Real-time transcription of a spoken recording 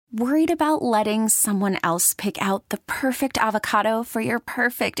Worried about letting someone else pick out the perfect avocado for your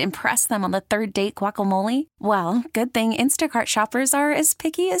perfect impress them on the third date guacamole? Well, good thing Instacart shoppers are as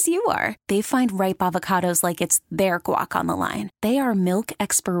picky as you are. They find ripe avocados like it's their guac on the line. They are milk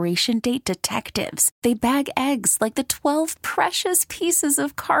expiration date detectives. They bag eggs like the 12 precious pieces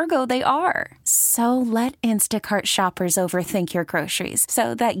of cargo they are. So let Instacart shoppers overthink your groceries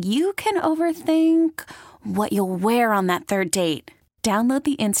so that you can overthink what you'll wear on that third date. Download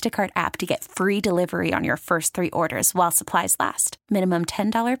the Instacart app to get free delivery on your first 3 orders while supplies last. Minimum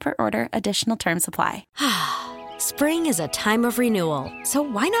 $10 per order. Additional terms apply. Spring is a time of renewal, so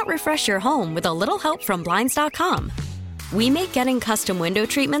why not refresh your home with a little help from Blinds.com? We make getting custom window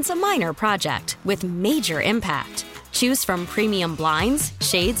treatments a minor project with major impact. Choose from premium blinds,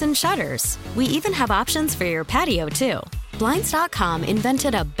 shades, and shutters. We even have options for your patio, too. Blinds.com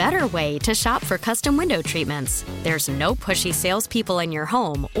invented a better way to shop for custom window treatments. There's no pushy salespeople in your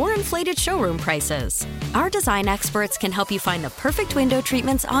home or inflated showroom prices. Our design experts can help you find the perfect window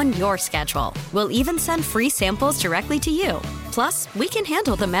treatments on your schedule. We'll even send free samples directly to you. Plus, we can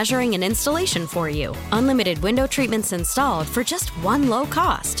handle the measuring and installation for you. Unlimited window treatments installed for just one low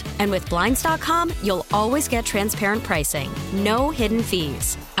cost. And with Blinds.com, you'll always get transparent pricing. No hidden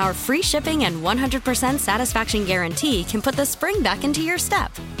fees. Our free shipping and 100% satisfaction guarantee can put the spring back into your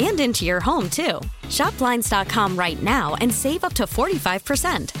step and into your home, too. Shop Blinds.com right now and save up to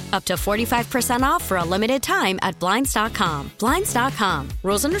 45%. Up to 45% off for a limited time at Blinds.com. Blinds.com.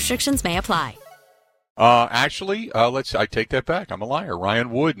 Rules and restrictions may apply. I take that back. I'm a liar. Ryan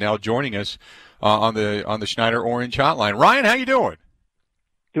Wood now joining us on the Schneider Orange Hotline. Ryan, how you doing?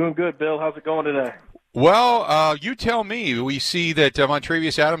 Doing good, Bill. How's it going today? Well, you tell me. We see that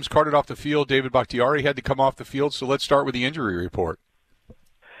Montravius Adams carted off the field. David Bakhtiari had to come off the field. So let's start with the injury report.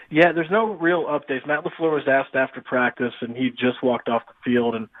 Yeah, there's no real updates. Matt LaFleur was asked after practice, and he just walked off the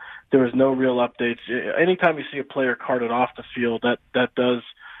field, and there was no real updates. Anytime you see a player carted off the field, that does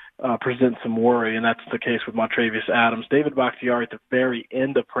present some worry, and that's the case with Montravius Adams. David Bakhtiari at the very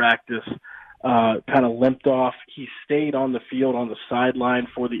end of practice kind of limped off. He stayed on the field on the sideline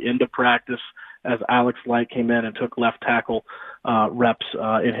for the end of practice as Alex Light came in and took left tackle reps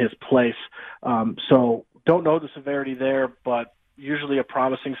in his place. So don't know the severity there, but usually a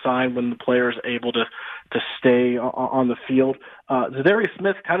promising sign when the player is able to stay on the field. Zadarius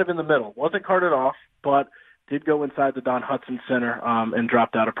Smith kind of in the middle. Wasn't carted off, but did go inside the Don Hutson Center and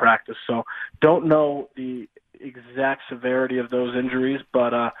dropped out of practice. So don't know the exact severity of those injuries,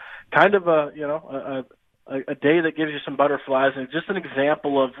 but kind of a day that gives you some butterflies, and just an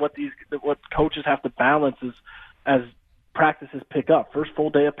example of what coaches have to balance as practices pick up. First full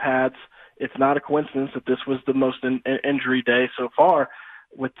day of pads. It's not a coincidence that this was the most injury day so far.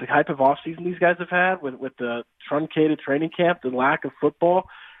 With the type of offseason these guys have had, with the truncated training camp, the lack of football,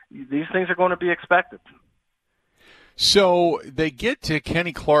 these things are going to be expected. So they get to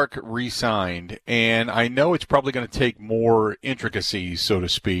Kenny Clark re-signed, and I know it's probably going to take more intricacies, so to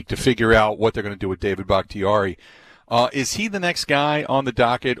speak, to figure out what they're going to do with David Bakhtiari. Is he the next guy on the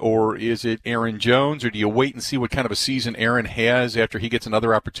docket, or is it Aaron Jones, or do you wait and see what kind of a season Aaron has after he gets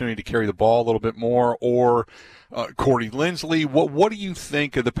another opportunity to carry the ball a little bit more, or Corey Linsley? What do you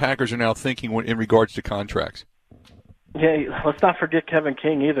think the Packers are now thinking in regards to contracts? Yeah, let's not forget Kevin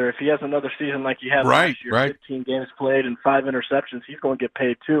King either. If he has another season like he had last year, 15 games played and 5 interceptions, he's going to get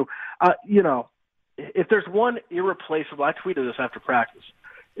paid too. If there's one irreplaceable, I tweeted this after practice,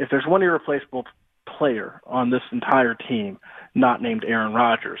 if there's one irreplaceable player on this entire team not named Aaron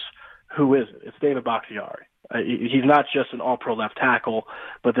Rodgers, who is it? It's David Bakhtiari. He's not just an all-pro left tackle,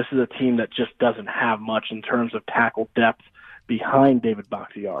 but this is a team that just doesn't have much in terms of tackle depth behind David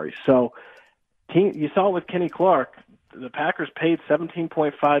Bakhtiari. So you saw with Kenny Clark, the Packers paid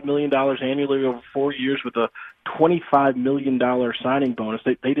 $17.5 million annually over 4 years with a $25 million signing bonus.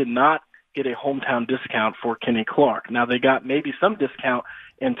 They did not get a hometown discount for Kenny Clark. Now, they got maybe some discount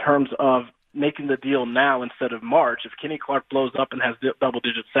in terms of making the deal now instead of March. If Kenny Clark blows up and has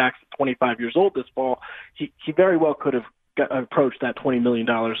double-digit sacks at 25 years old this fall, he very well could have approached that $20 million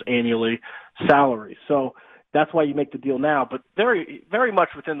annually salary. So that's why you make the deal now, but very, very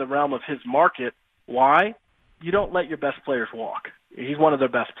much within the realm of his market. Why? You don't let your best players walk. He's one of their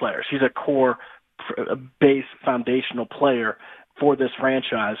best players. He's a core base foundational player for this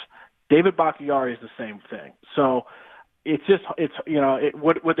franchise. David Bakhtiari is the same thing. So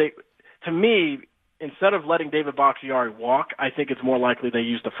to me, instead of letting David Bakhtiari walk, I think it's more likely they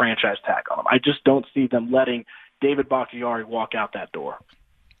use the franchise tag on him. I just don't see them letting David Bakhtiari walk out that door.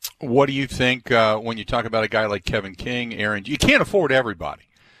 What do you think when you talk about a guy like Kevin King, Aaron? You can't afford everybody.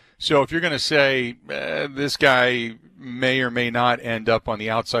 So if you're going to say this guy may or may not end up on the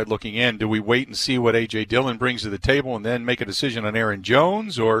outside looking in, do we wait and see what A.J. Dillon brings to the table and then make a decision on Aaron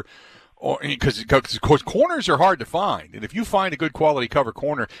Jones? Or because corners are hard to find. And if you find a good quality cover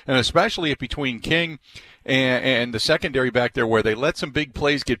corner, and especially if between King and the secondary back there where they let some big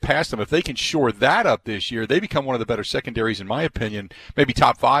plays get past them, if they can shore that up this year, they become one of the better secondaries, in my opinion, maybe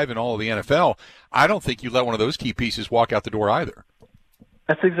top 5 in all of the NFL. I don't think you let one of those key pieces walk out the door either.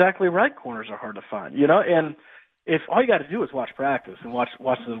 That's exactly right. Corners are hard to find, and if all you got to do is watch practice and watch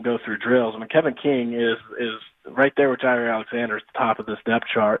them go through drills. I mean, Kevin King is right there with Jaire Alexander at the top of this depth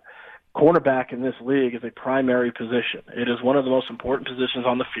chart. Cornerback in this league is a primary position. It is one of the most important positions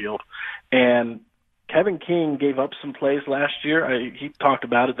on the field. And Kevin King gave up some plays last year. He talked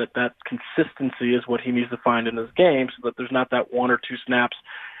about it, that consistency is what he needs to find in his game so that there's not that 1 or 2 snaps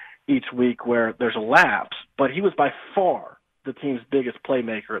each week where there's a lapse. But he was by far the team's biggest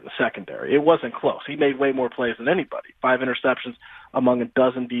playmaker in the secondary. It wasn't close. He made way more plays than anybody. 5 interceptions among a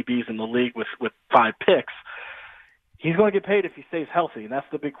dozen DBs in the league with 5 picks. He's going to get paid if he stays healthy, and that's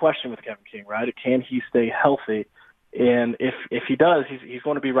the big question with Kevin King, right? Can he stay healthy? And if he does, he's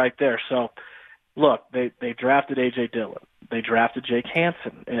going to be right there. So, look, they drafted A.J. Dillon. They drafted Jake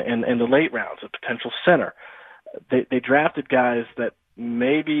Hansen in the late rounds, a potential center. They drafted guys that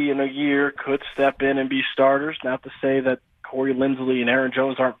maybe in a year could step in and be starters, not to say that Corey Linsley and Aaron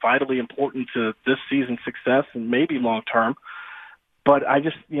Jones aren't vitally important to this season's success and maybe long-term. But I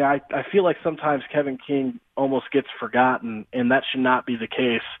just, I feel like sometimes Kevin King almost gets forgotten, and that should not be the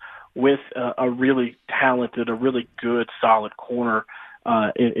case with a really talented, a really good, solid corner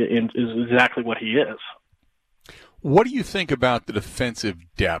is exactly what he is. What do you think about the defensive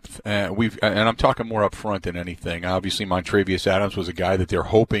depth? And I'm talking more up front than anything. Obviously, Montravius Adams was a guy that they're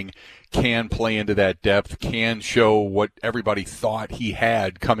hoping can play into that depth, can show what everybody thought he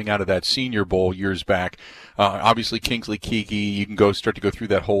had coming out of that Senior Bowl years back. Obviously, Kingsley Keke, you can start to go through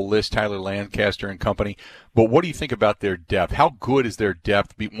that whole list, Tyler Lancaster and company. But what do you think about their depth? How good is their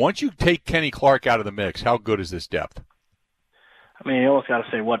depth? Once you take Kenny Clark out of the mix, how good is this depth? I mean, you almost got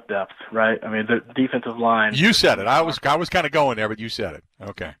to say what depth, right? I mean, the defensive line. You said it. I was kind of going there, but you said it.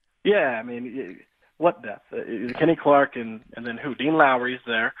 Okay. Yeah, I mean, what depth? Kenny Clark and then who? Dean Lowry's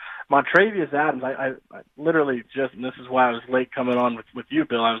there. Montravius Adams, I literally just, and this is why I was late coming on with you,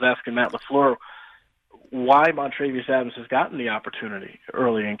 Bill, I was asking Matt LaFleur why Montravius Adams has gotten the opportunity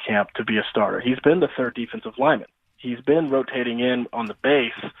early in camp to be a starter. He's been the 3rd defensive lineman. He's been rotating in on the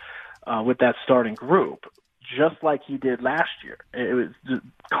base with that starting group, just like he did last year. It was just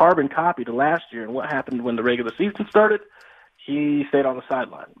carbon copy to last year. And what happened when the regular season started? He stayed on the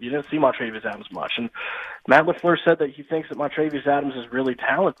sideline. You didn't see Montravius Adams much. And Matt LaFleur said that he thinks that Montravius Adams is really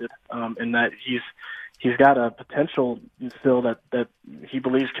talented and that he's got a potential still that he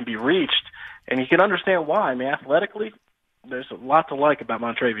believes can be reached. And he can understand why. I mean, athletically, there's a lot to like about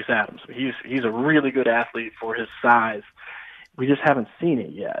Montravius Adams. He's a really good athlete for his size. We just haven't seen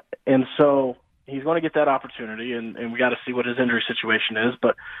it yet. And so he's going to get that opportunity, and we got to see what his injury situation is.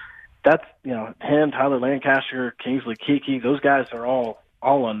 But that's, him, Tyler Lancaster, Kingsley Keke, those guys are all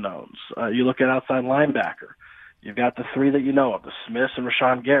unknowns. You look at outside linebacker, you've got the 3 that you know of, the Smiths and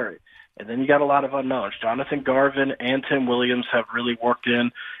Rashawn Gary. And then you got a lot of unknowns. Jonathan Garvin and Tim Williams have really worked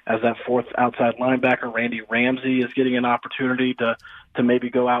in as that 4th outside linebacker. Randy Ramsey is getting an opportunity to maybe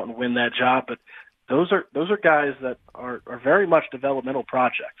go out and win that job. But those are guys that are very much developmental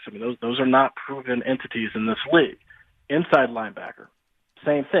projects. I mean, those are not proven entities in this league. Inside linebacker,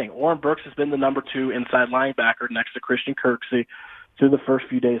 same thing. Oren Burks has been the number 2 inside linebacker next to Christian Kirksey through the first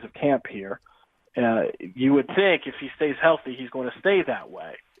few days of camp here. You would think if he stays healthy, he's going to stay that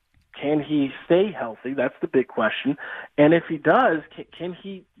way. Can he stay healthy? That's the big question. And if he does, can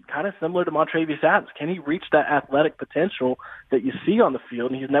he, kind of similar to Montravius Adams, can he reach that athletic potential that you see on the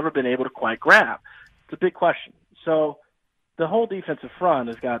field and he's never been able to quite grab? It's a big question. So the whole defensive front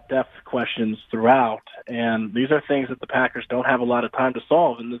has got depth questions throughout, and these are things that the Packers don't have a lot of time to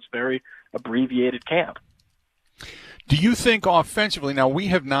solve in this very abbreviated camp. Do you think offensively, now we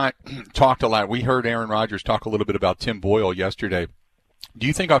have not talked a lot. We heard Aaron Rodgers talk a little bit about Tim Boyle yesterday. Do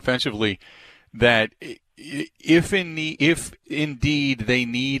you think offensively that if indeed they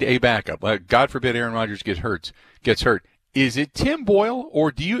need a backup, God forbid Aaron Rodgers gets hurt, is it Tim Boyle,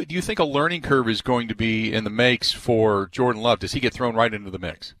 or do you think a learning curve is going to be in the makes for Jordan Love? Does he get thrown right into the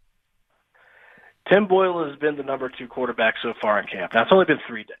mix? Tim Boyle has been the number 2 quarterback so far in camp. Now, it's only been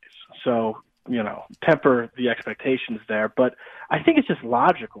 3 days, so temper the expectations there. But I think it's just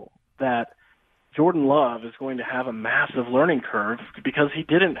logical that Jordan Love is going to have a massive learning curve because he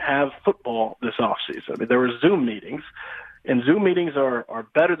didn't have football this offseason. I mean, there were Zoom meetings. And Zoom meetings are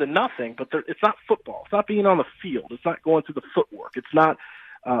better than nothing, but it's not football. It's not being on the field. It's not going through the footwork. It's not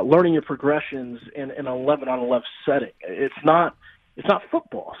learning your progressions in an 11-on-11 setting. It's not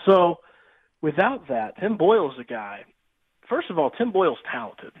football. So without that, Tim Boyle's a guy. First of all, Tim Boyle's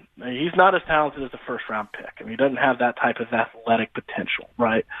talented. I mean, he's not as talented as the first-round pick. I mean, he doesn't have that type of athletic potential,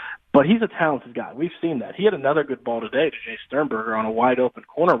 right? But he's a talented guy. We've seen that. He had another good ball today to Jay Sternberger on a wide-open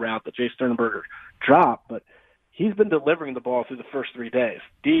corner route that Jay Sternberger dropped, but he's been delivering the ball through the first 3 days.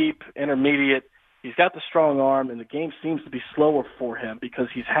 Deep, intermediate. He's got the strong arm, and the game seems to be slower for him because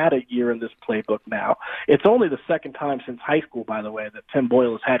he's had a year in this playbook now. It's only the second time since high school, by the way, that Tim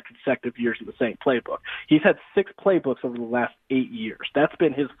Boyle has had consecutive years in the same playbook. He's had 6 playbooks over the last 8 years. That's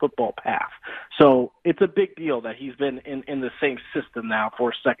been his football path. So it's a big deal that he's been in the same system now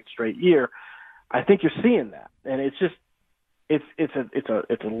for a second straight year. I think you're seeing that, and it's just it's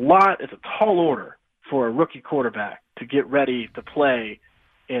a tall order for a rookie quarterback to get ready to play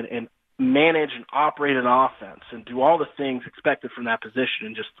and manage and operate an offense and do all the things expected from that position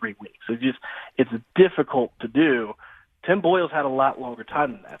in just 3 weeks. It's difficult to do. Tim Boyle's had a lot longer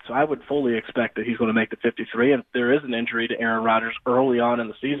time than that, so I would fully expect that he's going to make the 53. And if there is an injury to Aaron Rodgers early on in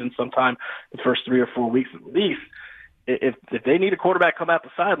the season, sometime the first 3 or 4 weeks at least, if they need a quarterback come out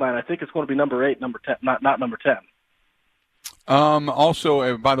the sideline, I think it's going to be number 8, number 10, not number 10.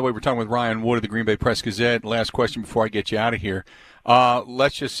 Also, by the way, we're talking with Ryan Wood of the Green Bay Press-Gazette. Last question before I get you out of here.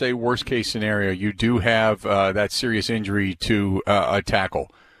 Let's just say worst-case scenario, you do have that serious injury to a tackle.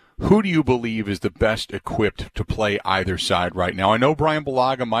 Who do you believe is the best equipped to play either side right now? I know Brian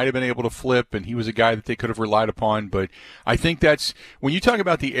Bulaga might have been able to flip, and he was a guy that they could have relied upon, but I think that's – when you talk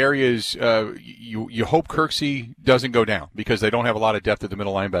about the areas, you hope Kirksey doesn't go down because they don't have a lot of depth at the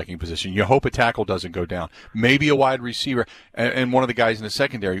middle linebacking position. You hope a tackle doesn't go down. Maybe a wide receiver and one of the guys in the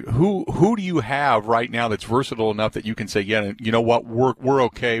secondary. Who do you have right now that's versatile enough that you can say, yeah, you know what, we're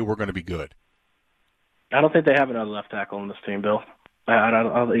okay, we're going to be good? I don't think they have another left tackle on this team, Bill.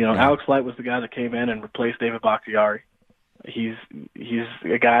 Alex Light was the guy that came in and replaced David Bakhtiari. He's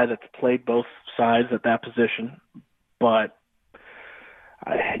a guy that's played both sides at that position, but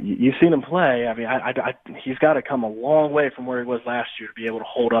you've seen him play. I mean, he's got to come a long way from where he was last year to be able to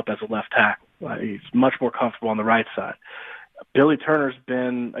hold up as a left tackle. He's much more comfortable on the right side. Billy Turner's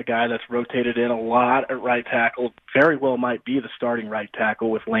been a guy that's rotated in a lot at right tackle. Very well might be the starting right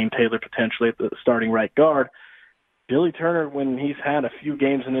tackle with Lane Taylor potentially at the starting right guard. Billy Turner, when he's had a few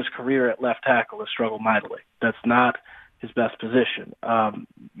games in his career at left tackle, has struggled mightily. That's not his best position.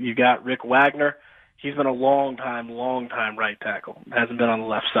 You got Rick Wagner. He's been a long time right tackle. Hasn't been on the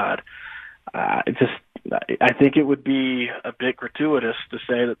left side. I think it would be a bit gratuitous to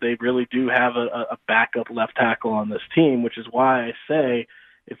say that they really do have a backup left tackle on this team, which is why I say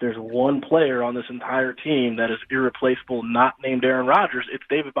if there's one player on this entire team that is irreplaceable, not named Aaron Rodgers, it's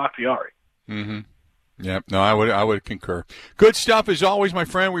David Bakhtiari. Mm-hmm. Yep. No, I would concur. Good stuff as always, my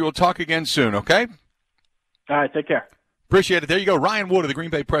friend. We will talk again soon, okay? All right, take care. Appreciate it. There you go. Ryan Wood of the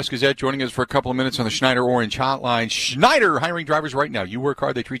Green Bay Press-Gazette joining us for a couple of minutes on the Schneider Orange Hotline. Schneider hiring drivers right now. You work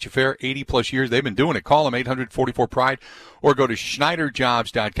hard, they treat you fair. 80-plus years. They've been doing it. Call them 844-PRIDE or go to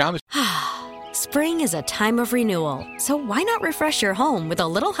SchneiderJobs.com. Spring is a time of renewal, so why not refresh your home with a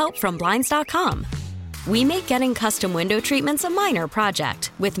little help from Blinds.com? We make getting custom window treatments a minor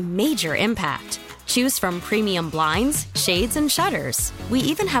project with major impact. Choose from premium blinds, shades, and shutters. We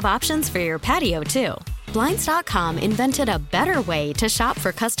even have options for your patio, too. Blinds.com invented a better way to shop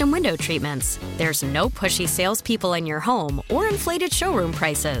for custom window treatments. There's no pushy salespeople in your home or inflated showroom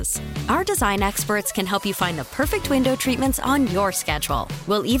prices. Our design experts can help you find the perfect window treatments on your schedule.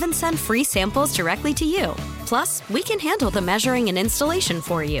 We'll even send free samples directly to you. Plus, we can handle the measuring and installation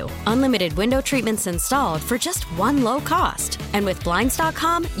for you. Unlimited window treatments installed for just one low cost. And with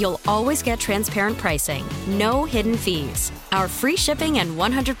Blinds.com, you'll always get transparent pricing. No hidden fees. Our free shipping and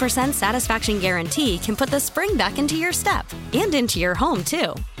 100% satisfaction guarantee can put the spring back into your step and into your home,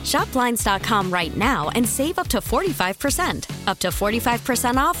 too. Shop Blinds.com right now and save up to 45%. Up to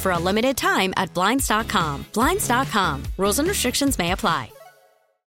 45% off for a limited time at Blinds.com. Blinds.com. Rules and restrictions may apply.